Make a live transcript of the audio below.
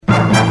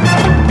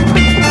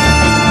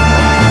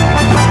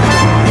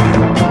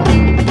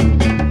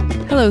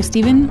Hello,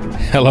 Stephen.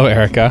 Hello,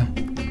 Erica.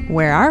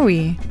 Where are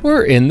we?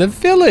 We're in the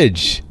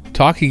village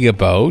talking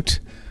about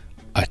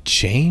A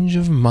Change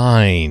of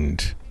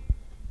Mind,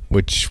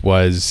 which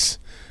was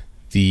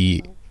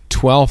the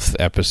 12th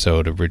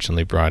episode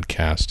originally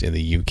broadcast in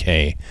the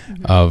UK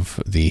of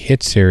the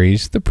hit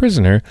series The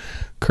Prisoner,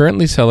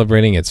 currently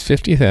celebrating its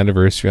 50th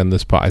anniversary on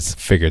this podcast. I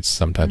figured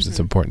sometimes it's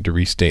important to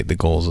restate the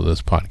goals of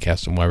this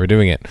podcast and why we're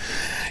doing it.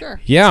 Sure.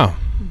 Yeah.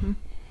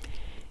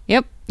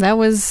 Yep, that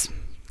was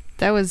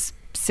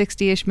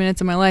 60-ish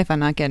minutes of my life I'm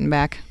not getting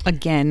back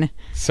again.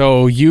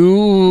 So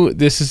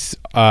this is,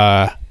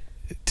 to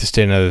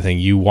state another thing,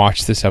 you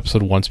watched this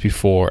episode once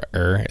before,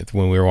 or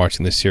when we were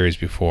watching the series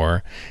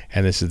before,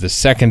 and this is the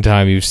second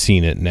time you've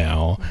seen it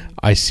now.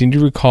 I seem to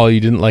recall you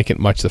didn't like it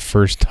much the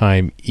first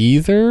time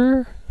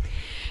either.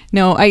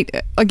 No, I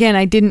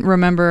didn't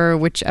remember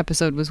which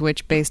episode was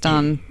which based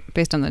on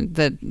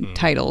the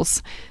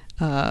titles.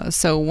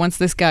 So once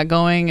this got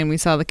going and we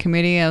saw the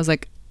committee, I was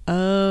like,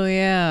 oh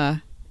yeah,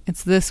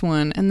 it's this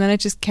one. And then it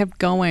just kept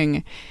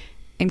going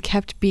and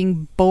kept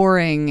being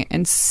boring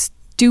and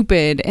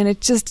stupid, and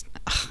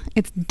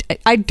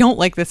I don't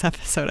like this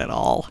episode at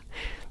all.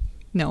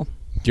 No.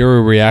 You're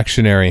a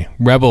reactionary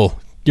rebel.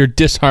 You're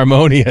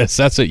disharmonious.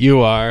 That's what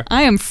you are.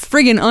 I am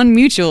friggin'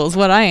 unmutual is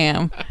what I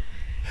am.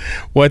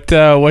 What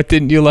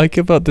didn't you like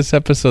about this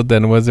episode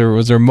then? Was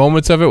there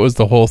moments of it? Was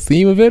the whole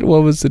theme of it?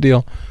 What was the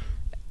deal?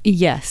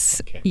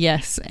 Yes. Okay.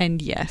 Yes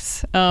and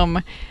yes.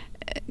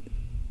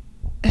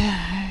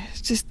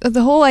 Just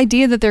the whole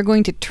idea that they're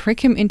going to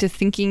trick him into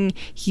thinking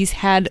he's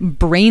had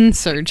brain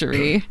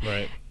surgery.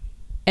 Right.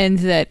 And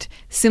that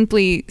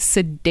simply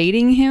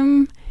sedating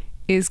him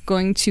is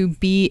going to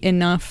be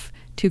enough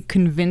to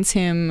convince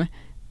him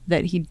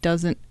that he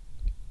doesn't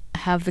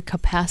have the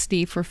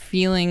capacity for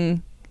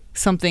feeling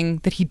something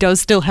that he does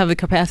still have the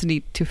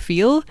capacity to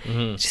feel.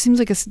 It just seems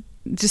like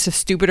just a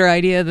stupider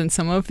idea than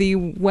some of the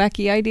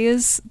wacky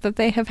ideas that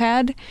they have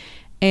had.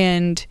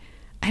 And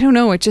I don't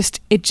know, it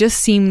just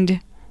seemed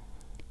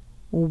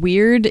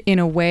weird in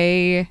a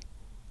way,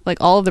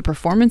 like all of the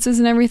performances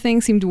and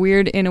everything seemed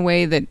weird in a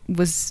way that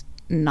was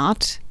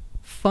not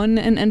fun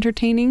and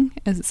entertaining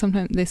as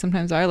they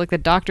sometimes are. Like the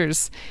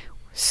doctor's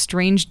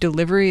strange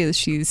delivery as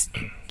she's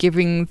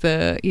giving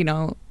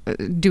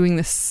doing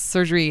the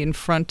surgery in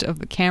front of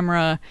the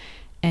camera,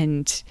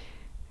 and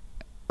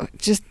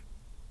just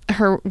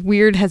her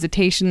weird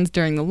hesitations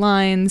during the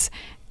lines,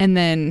 and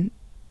then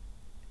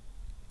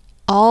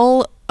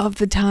all of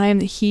the time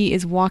that he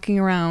is walking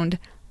around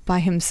by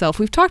himself.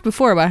 We've talked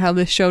before about how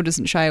this show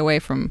doesn't shy away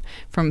from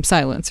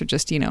silence or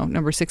just,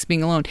 number 6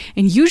 being alone.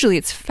 And usually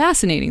it's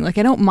fascinating. Like,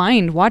 I don't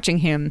mind watching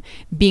him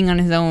being on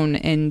his own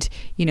and,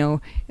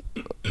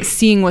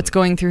 seeing what's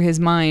going through his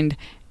mind.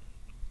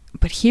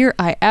 But here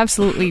I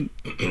absolutely,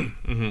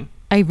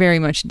 I very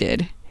much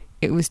did.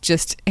 It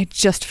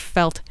just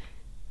felt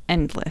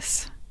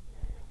endless.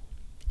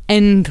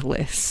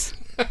 Endless.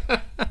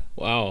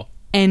 Wow.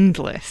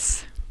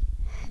 Endless.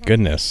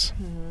 Goodness.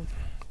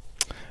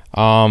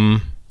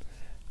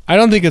 I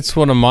don't think it's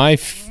one of my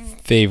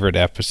favorite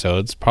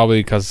episodes,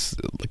 probably because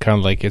kind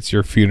of like it's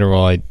your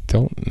funeral. I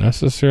don't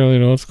necessarily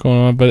know what's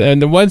going on,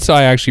 and once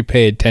I actually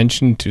pay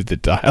attention to the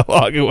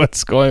dialogue and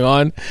what's going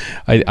on,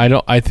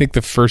 I think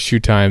the first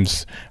few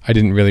times I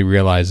didn't really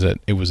realize that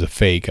it was a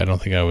fake. I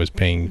don't think I was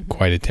paying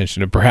quite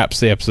attention, and perhaps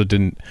the episode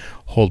didn't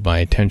hold my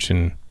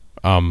attention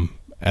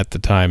at the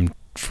time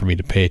for me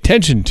to pay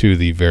attention to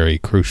the very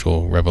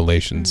crucial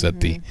revelations that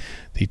the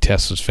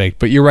test was fake.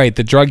 But you're right,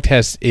 the drug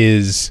test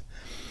is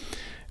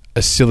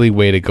a silly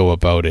way to go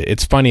about it.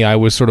 It's funny, I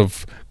was sort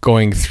of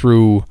going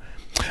through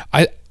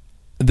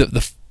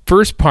the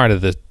first part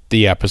of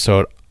the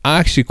episode I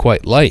actually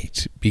quite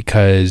liked,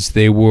 because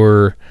they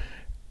were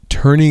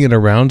turning it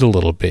around a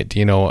little bit.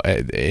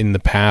 In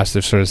the past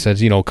they've sort of said,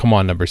 come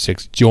on, number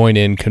 6, join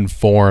in,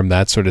 conform,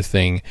 that sort of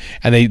thing.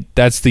 And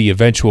that's the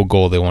eventual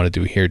goal they want to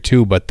do here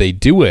too, but they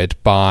do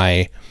it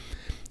by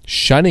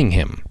shunning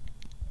him,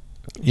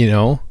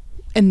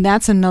 And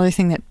that's another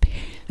thing that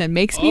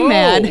makes me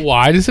mad.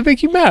 Why does it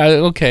make you mad?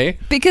 Okay.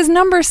 Because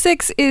number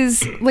 6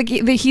 is, like,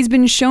 he's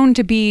been shown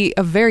to be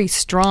a very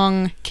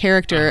strong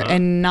character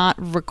and not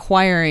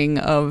requiring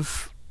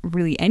of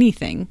really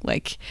anything.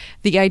 Like,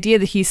 the idea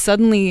that he's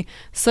suddenly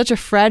such a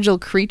fragile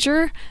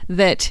creature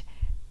that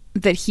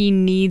he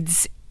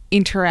needs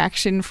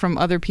interaction from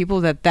other people,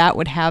 that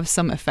would have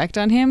some effect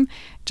on him,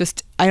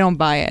 just, I don't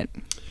buy it.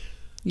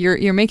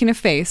 You're making a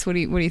face. What are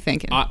you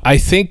thinking? I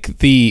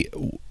think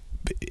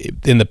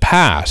in the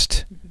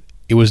past,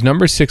 it was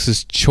number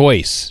 6's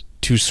choice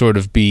to sort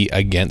of be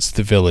against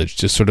the village,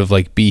 to sort of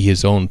like be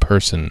his own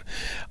person.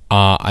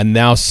 And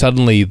now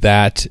suddenly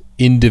that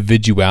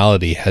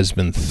individuality has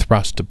been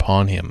thrust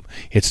upon him.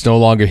 It's no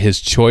longer his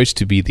choice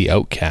to be the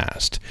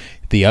outcast.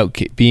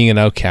 Being an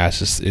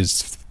outcast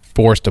is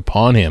forced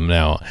upon him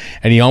now,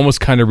 and he almost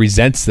kind of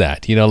resents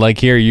that. Like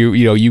here,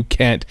 you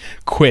can't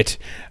quit.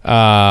 You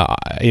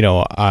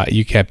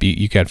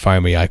can't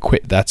fire me. I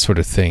quit. That sort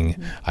of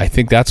thing. I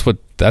think that's what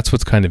that's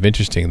what's kind of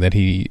interesting, that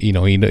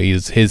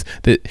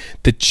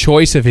the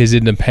choice of his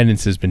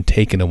independence has been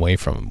taken away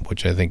from him,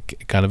 which I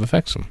think kind of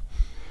affects him.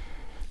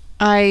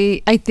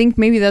 I think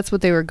maybe that's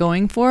what they were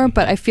going for,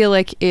 but I feel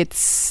like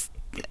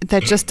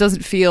that just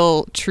doesn't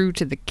feel true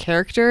to the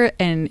character,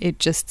 and it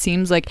just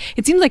seems like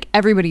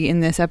everybody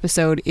in this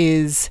episode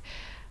is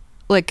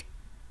like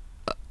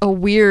a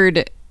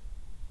weird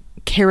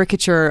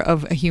caricature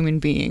of a human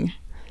being.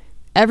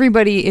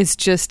 Everybody is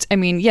just, I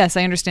mean, yes,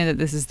 I understand that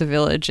this is the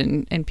village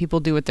and people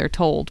do what they're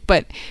told,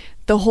 but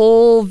the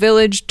whole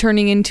village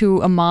turning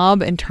into a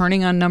mob and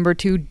turning on number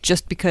 2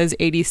 just because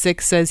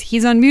 86 says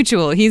he's on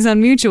mutual.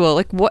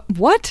 Like,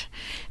 what?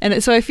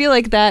 And so I feel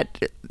like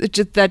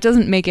that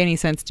doesn't make any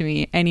sense to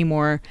me any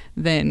more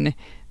than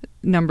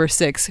number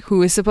 6,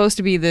 who is supposed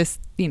to be this,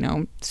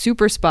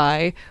 super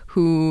spy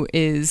who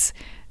is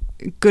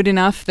good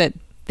enough that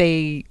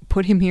they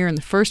put him here in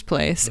the first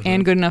place,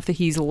 and good enough that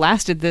he's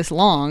lasted this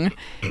long.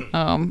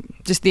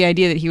 Just the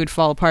idea that he would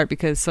fall apart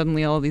because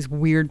suddenly all these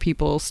weird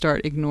people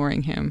start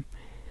ignoring him.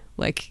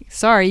 Like,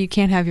 sorry, you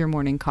can't have your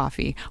morning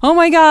coffee. Oh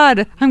my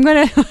God, I'm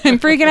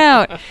freaking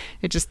out.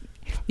 It just,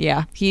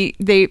 yeah,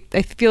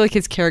 I feel like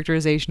his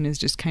characterization is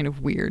just kind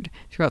of weird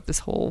throughout this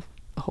whole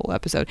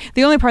episode.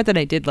 The only part that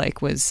I did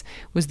like was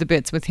the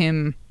bits with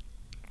him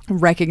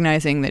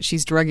recognizing that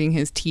she's drugging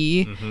his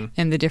tea,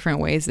 and the different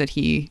ways that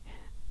he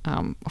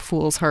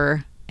fools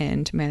her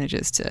and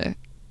manages to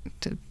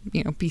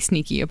be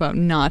sneaky about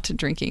not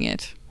drinking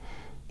it.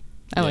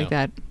 I like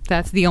that.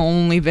 That's the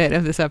only bit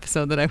of this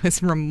episode that I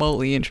was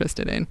remotely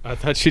interested in. I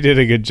thought she did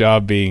a good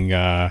job being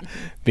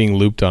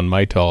looped on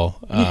Mytol.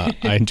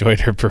 I enjoyed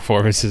her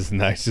performances,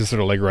 and that, just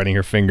sort of like running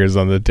her fingers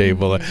on the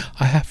table, like,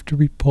 I have to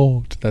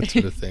report, that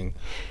sort of thing.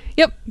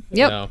 Yep.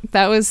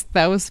 That was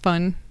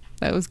fun.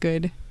 That was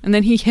good. And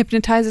then he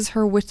hypnotizes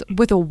her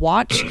with a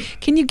watch.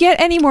 Can you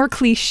get any more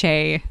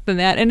cliche than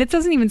that? And it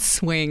doesn't even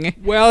swing.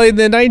 Well, in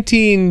the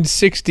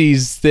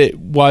 1960s, that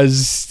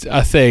was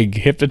a thing,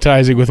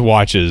 hypnotizing with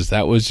watches.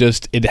 That was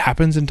just, it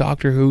happens in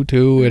Doctor Who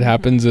too. It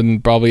happens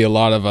in probably a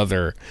lot of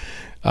other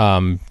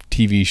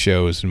TV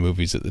shows and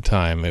movies at the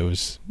time. It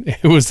was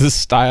the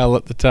style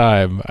at the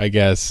time, I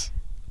guess.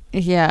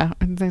 Yeah.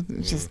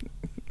 Just,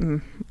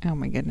 oh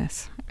my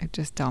goodness. It's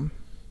just dumb.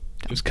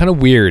 It was kind of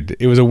weird.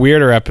 It was a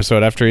weirder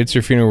episode. After It's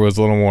Your Funeral was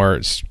a little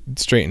more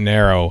straight and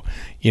narrow,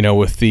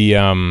 with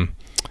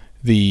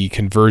the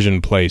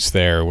conversion place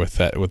there with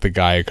the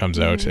guy who comes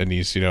out and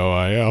he's,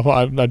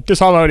 I'm not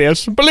dishonored.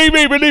 Believe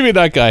me,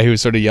 that guy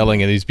who's sort of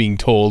yelling and he's being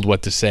told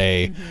what to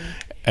say.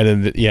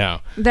 And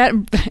then,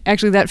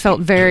 that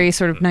felt very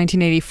sort of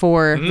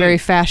 1984, very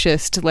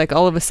fascist. Like,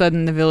 all of a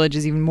sudden the village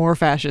is even more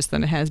fascist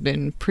than it has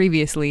been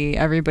previously.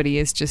 Everybody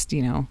is just,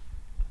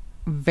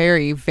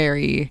 very,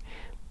 very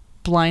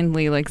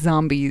blindly like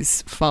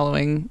zombies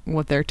following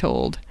what they're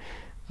told.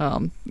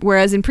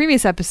 Whereas in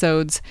previous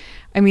episodes,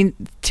 I mean,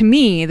 to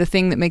me, the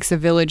thing that makes the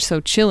village so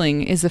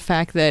chilling is the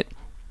fact that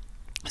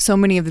so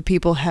many of the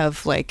people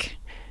have, like,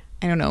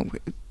 I don't know,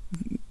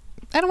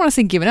 I don't want to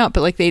say given up,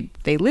 but like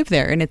they live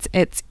there, and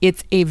it's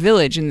a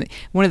village. And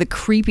one of the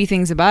creepy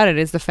things about it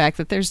is the fact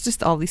that there's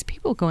just all these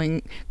people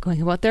going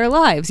about their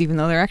lives, even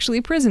though they're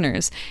actually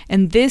prisoners.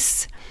 And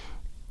this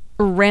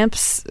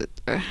ramps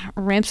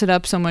it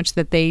up so much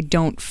that they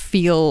don't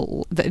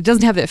feel that it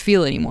doesn't have that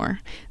feel anymore.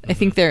 I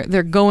think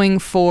they're going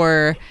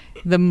for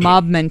the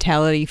mob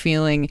mentality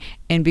feeling,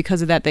 and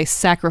because of that they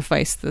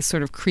sacrifice the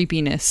sort of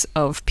creepiness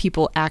of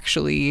people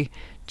actually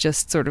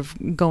just sort of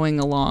going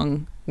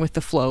along with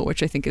the flow,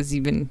 which I think is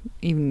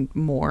even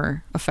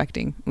more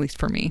affecting, at least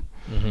for me.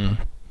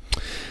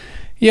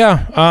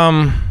 Yeah,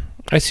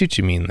 I see what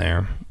you mean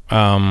there.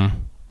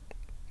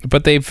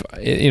 But they've,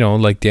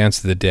 like Dance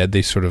of the Dead,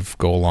 they sort of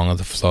go along with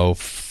the flow.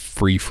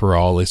 Free for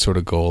All, they sort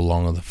of go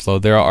along with the flow.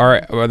 There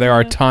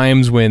are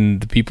times when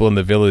the people in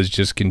the village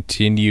just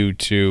continue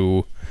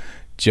to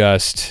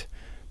just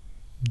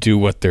do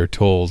what they're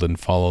told and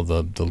follow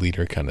the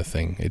leader, kind of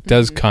thing. It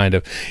does kind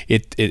of,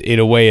 it in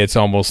a way, it's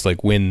almost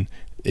like when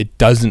it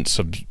doesn't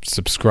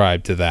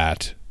subscribe to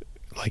that,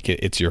 like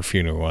It's Your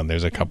Funeral, and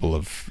there's a couple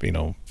of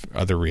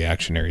other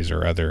reactionaries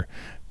or other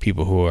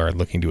people who are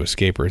looking to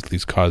escape, or at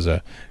least cause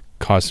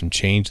some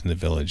change in the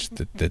village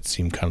that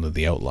seem kind of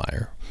the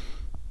outlier.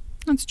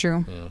 That's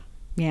true.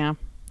 Yeah.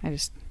 I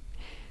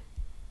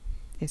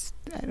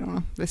don't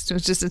know. This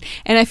was just,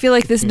 and I feel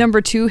like this number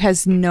 2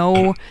 has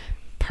no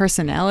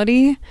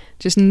personality,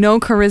 just no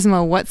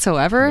charisma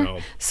whatsoever. No.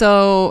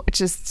 So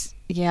just,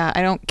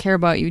 I don't care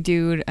about you,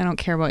 dude. I don't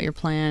care about your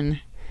plan.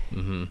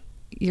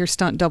 Your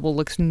stunt double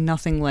looks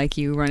nothing like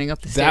you running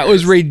up the stairs. That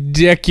was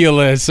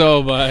ridiculous.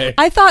 Oh my.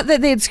 I thought that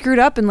they had screwed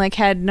up and like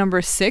had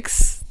number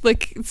 6,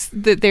 like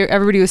that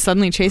everybody was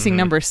suddenly chasing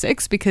number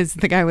 6 because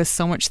the guy was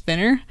so much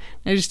thinner.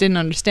 I just didn't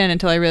understand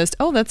until I realized,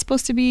 oh, that's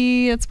supposed to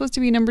be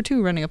number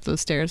 2 running up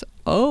those stairs.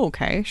 Oh,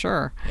 okay,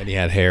 sure. And he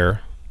had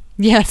hair.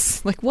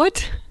 Yes. Like,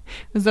 what?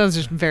 That was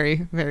just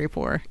very, very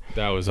poor.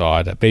 That was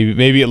odd.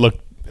 Maybe it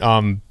looked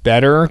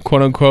better,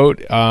 quote unquote,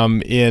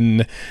 in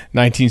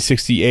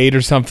 1968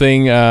 or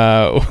something,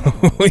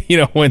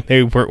 when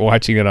they were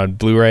watching it on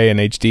Blu-ray and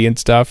HD and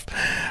stuff.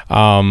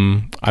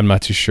 I'm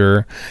not too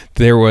sure.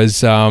 There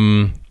was,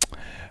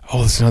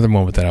 there's another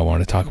moment that I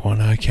want to talk about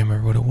now. I can't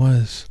remember what it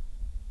was.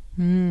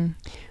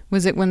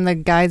 Was it when the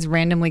guys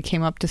randomly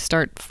came up to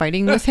start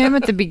fighting with him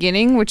at the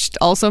beginning, which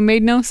also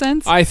made no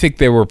sense? I think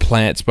they were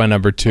plants by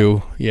number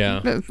 2.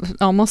 Yeah.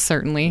 Almost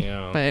certainly.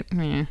 Yeah. But,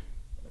 yeah.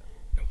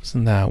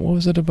 Wasn't that? What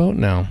was it about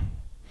now?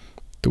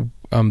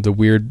 The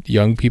weird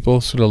young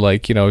people, sort of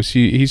like,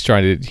 he's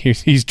trying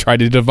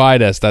to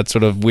divide us. That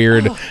sort of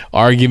weird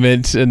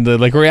argument, and the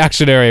like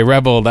reactionary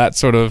rebel, that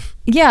sort of.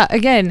 Yeah.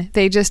 Again,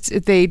 they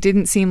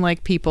didn't seem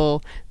like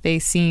people. They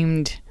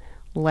seemed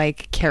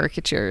like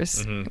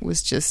caricatures. Mm-hmm. It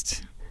was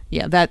just,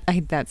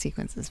 that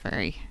sequence is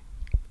very.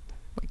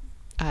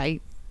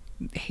 I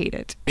hate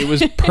it. It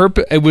was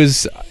It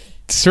was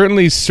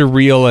certainly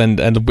surreal, and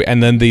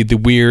then the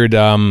weird.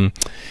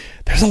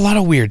 There's a lot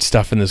of weird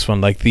stuff in this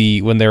one, like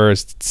when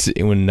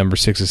number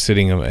 6 is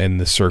sitting in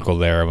the circle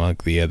there among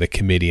the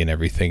committee and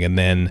everything, and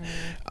then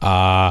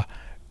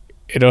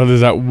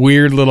there's that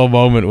weird little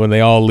moment when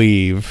they all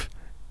leave,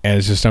 and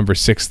it's just number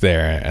 6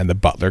 there, and the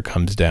butler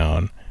comes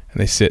down,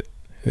 and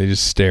they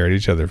just stare at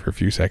each other for a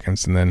few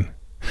seconds, and then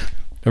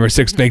number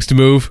 6 makes the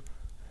move.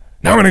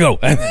 Now we're gonna go,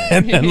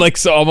 and like,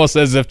 so almost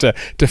as if to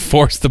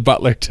force the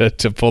butler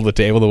to pull the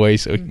table away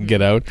so he can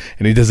get out,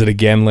 and he does it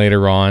again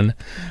later on.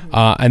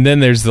 And then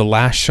there's the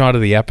last shot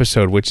of the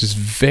episode, which is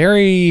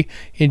very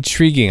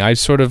intriguing. I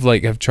sort of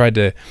like have tried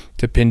to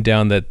pin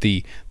down that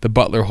the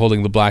butler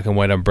holding the black and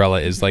white umbrella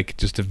is like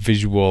just a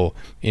visual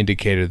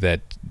indicator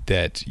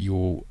that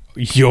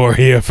you're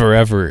here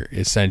forever,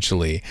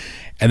 essentially.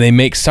 And they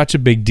make such a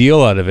big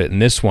deal out of it in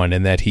this one,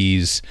 in that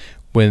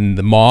when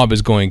the mob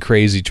is going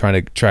crazy trying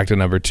to track to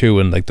number 2,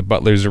 and like the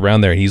butler's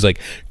around there, and he's like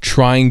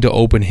trying to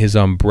open his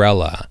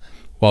umbrella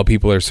while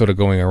people are sort of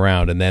going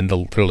around, and then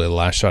literally the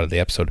last shot of the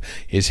episode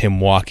is him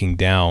walking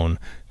down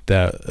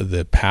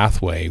the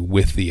pathway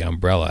with the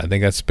umbrella. I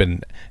think that's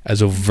been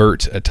as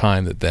overt a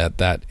time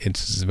that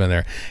instance has been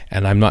there,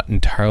 and I'm not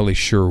entirely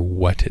sure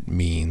what it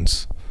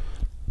means.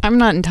 I'm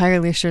not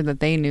entirely sure that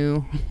they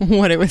knew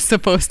what it was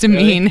supposed to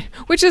mean,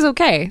 which is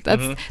okay.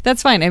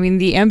 That's fine. I mean,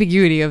 the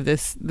ambiguity of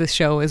this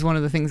show is one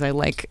of the things I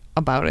like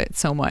about it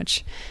so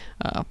much.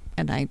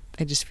 And I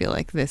just feel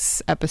like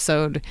this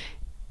episode,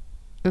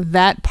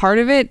 that part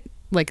of it,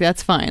 like,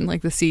 that's fine.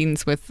 Like the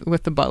scenes with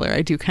the butler,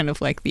 I do kind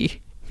of like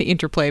the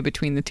interplay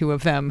between the two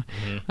of them.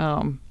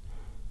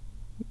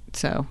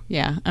 So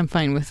yeah, I'm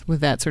fine with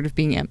that sort of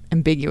being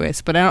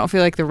ambiguous, but I don't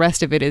feel like the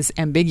rest of it is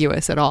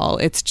ambiguous at all.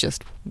 It's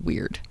just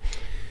weird.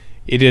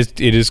 It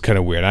is kind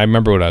of weird. I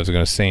remember what I was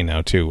going to say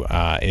now too.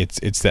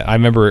 It's that I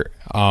remember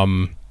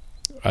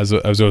as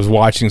I was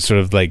watching sort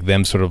of like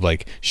them sort of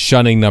like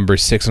shunning number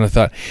 6, and I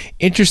thought,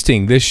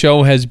 interesting. This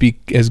show has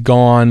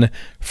gone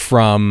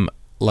from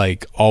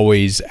like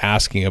always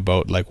asking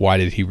about like why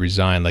did he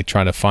resign, like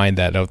trying to find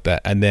that out,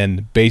 and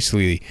then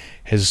basically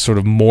has sort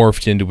of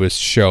morphed into a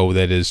show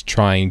that is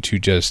trying to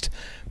just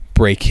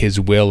break his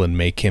will and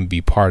make him be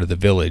part of the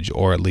village,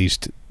 or at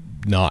least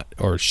not,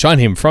 or shun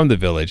him from the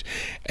village.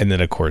 And then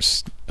of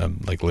course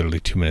like literally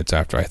 2 minutes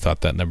after, I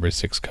thought that number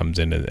 6 comes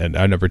in and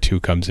number 2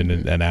 comes in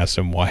and asks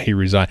him why he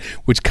resigned,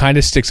 which kind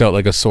of sticks out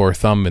like a sore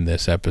thumb in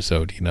this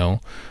episode,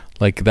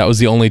 like that was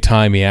the only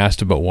time he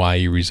asked about why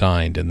he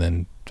resigned, and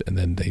then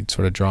they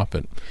sort of drop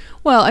it.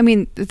 Well, I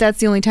mean, that's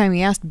the only time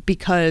he asked,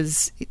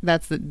 because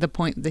that's the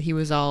point that he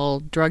was all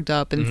drugged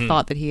up and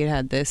thought that he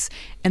had this,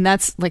 and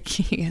that's like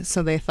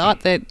so they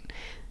thought that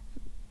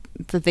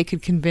they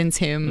could convince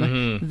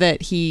him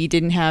that he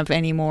didn't have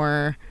any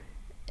more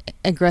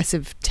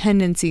aggressive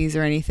tendencies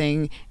or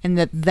anything, and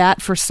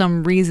that for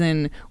some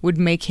reason would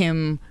make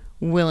him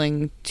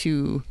willing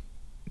to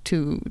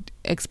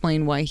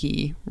explain why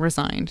he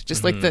resigned.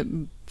 Just like that,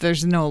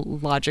 there's no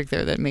logic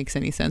there that makes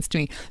any sense to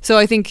me. So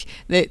I think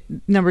that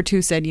number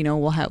 2 said,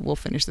 we'll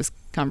finish this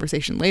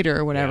conversation later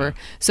or whatever. Yeah.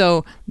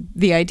 So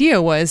the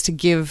idea was to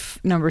give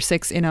number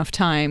 6 enough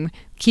time,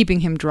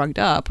 keeping him drugged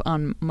up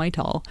on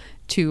Mital,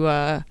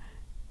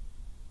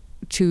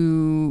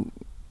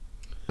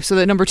 so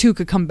that number 2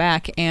 could come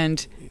back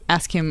and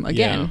ask him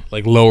again. Yeah,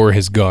 like lower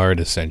his guard,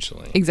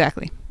 essentially.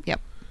 Exactly. Yep.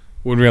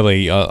 When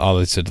really all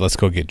they said, let's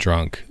go get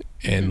drunk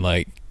and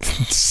like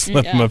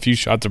slip him a few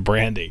shots of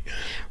brandy.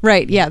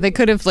 Right. Yeah, they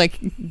could have like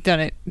done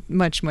it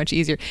much, much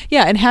easier.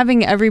 Yeah, and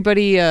having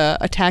everybody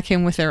attack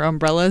him with their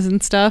umbrellas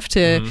and stuff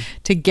to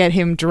get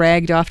him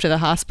dragged off to the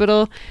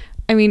hospital.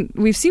 I mean,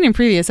 we've seen in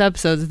previous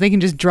episodes that they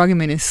can just drug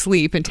him in his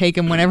sleep and take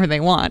him whenever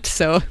they want.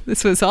 So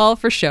this was all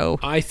for show.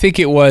 I think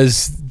it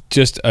was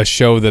just a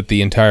show that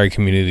the entire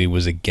community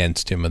was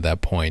against him at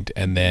that point,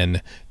 and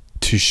then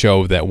to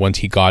show that once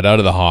he got out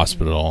of the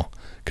hospital,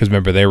 because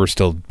remember they were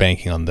still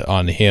banking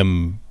on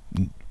him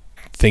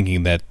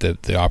thinking that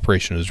the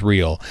operation was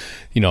real.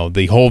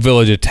 The whole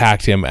village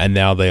attacked him, and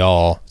now they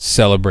all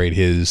celebrate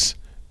his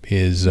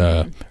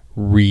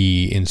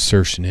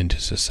reinsertion into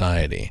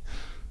society.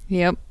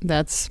 Yep,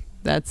 that's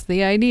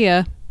the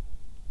idea.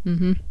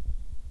 Mm-hmm.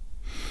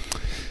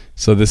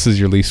 So this is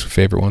your least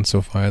favorite one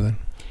so far, then?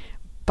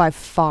 By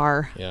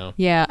far. Yeah.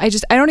 Yeah. I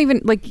don't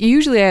even, like,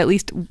 usually I at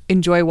least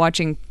enjoy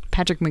watching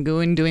Patrick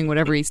McGoohan doing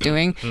whatever he's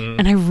doing.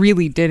 And I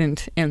really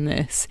didn't in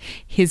this.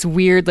 His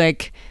weird,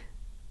 like,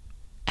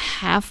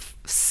 half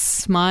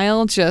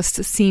smile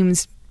just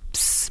seems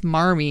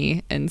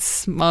smarmy and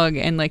smug,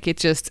 and like it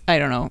just, I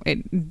don't know,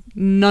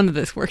 none of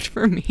this worked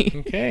for me.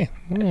 Okay.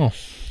 Oh.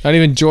 Not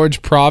even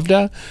George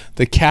Pravda,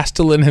 the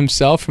Castellan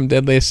himself from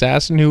Deadly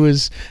Assassin, who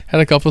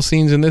had a couple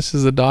scenes in this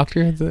as a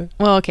doctor.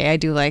 Well, okay, I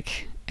do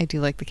like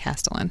the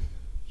Castellan.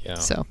 Yeah.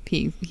 So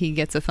he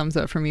gets a thumbs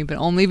up for me, but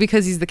only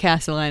because he's the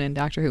Castellan in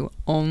Doctor Who.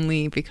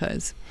 Only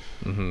because.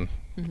 Mm-hmm.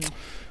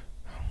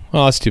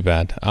 Well, that's too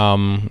bad.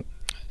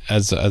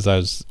 As I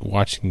was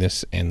watching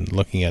this and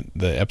looking at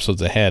the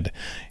episodes ahead,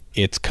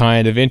 it's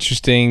kind of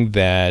interesting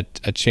that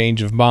A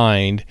Change of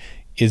Mind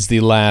is the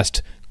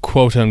last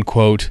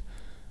quote-unquote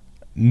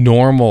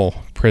normal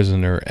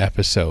prisoner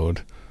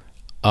episode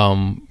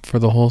for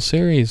the whole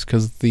series,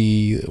 because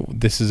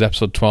this is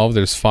episode 12.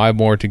 There's 5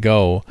 more to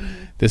go.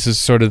 This is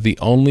sort of the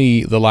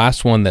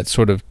last one that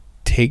sort of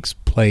takes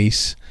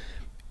place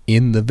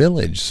in the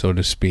village, so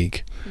to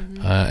speak.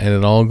 And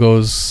it all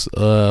goes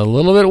a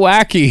little bit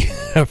wacky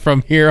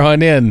from here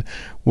on in,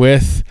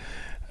 with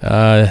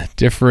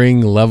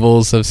differing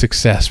levels of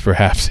success,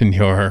 perhaps, in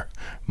your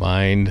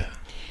mind.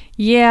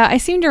 Yeah, I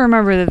seem to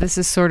remember that this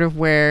is sort of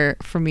where,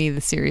 for me,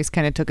 the series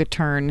kind of took a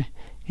turn,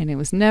 and it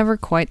was never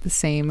quite the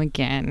same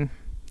again.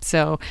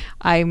 So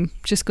I'm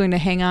just going to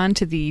hang on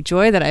to the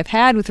joy that I've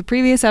had with the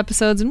previous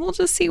episodes, and we'll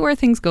just see where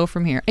things go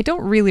from here. I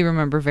don't really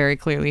remember very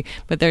clearly,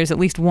 but there's at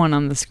least one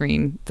on the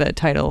screen, the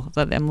title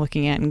that I'm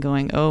looking at and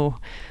going, oh,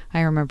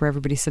 I remember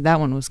everybody said that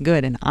one was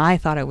good, and I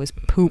thought it was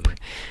poop.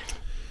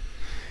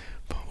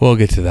 We'll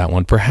get to that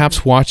one.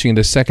 Perhaps watching it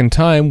a second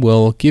time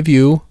will give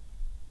you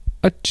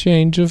a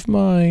change of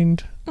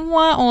mind.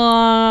 Wah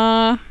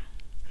wah.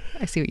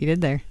 I see what you did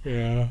there.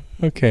 Yeah.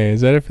 Okay,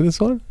 is that it for this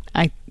one?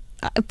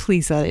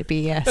 Please let it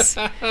be yes.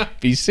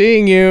 Be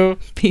seeing you.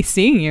 Be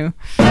seeing you.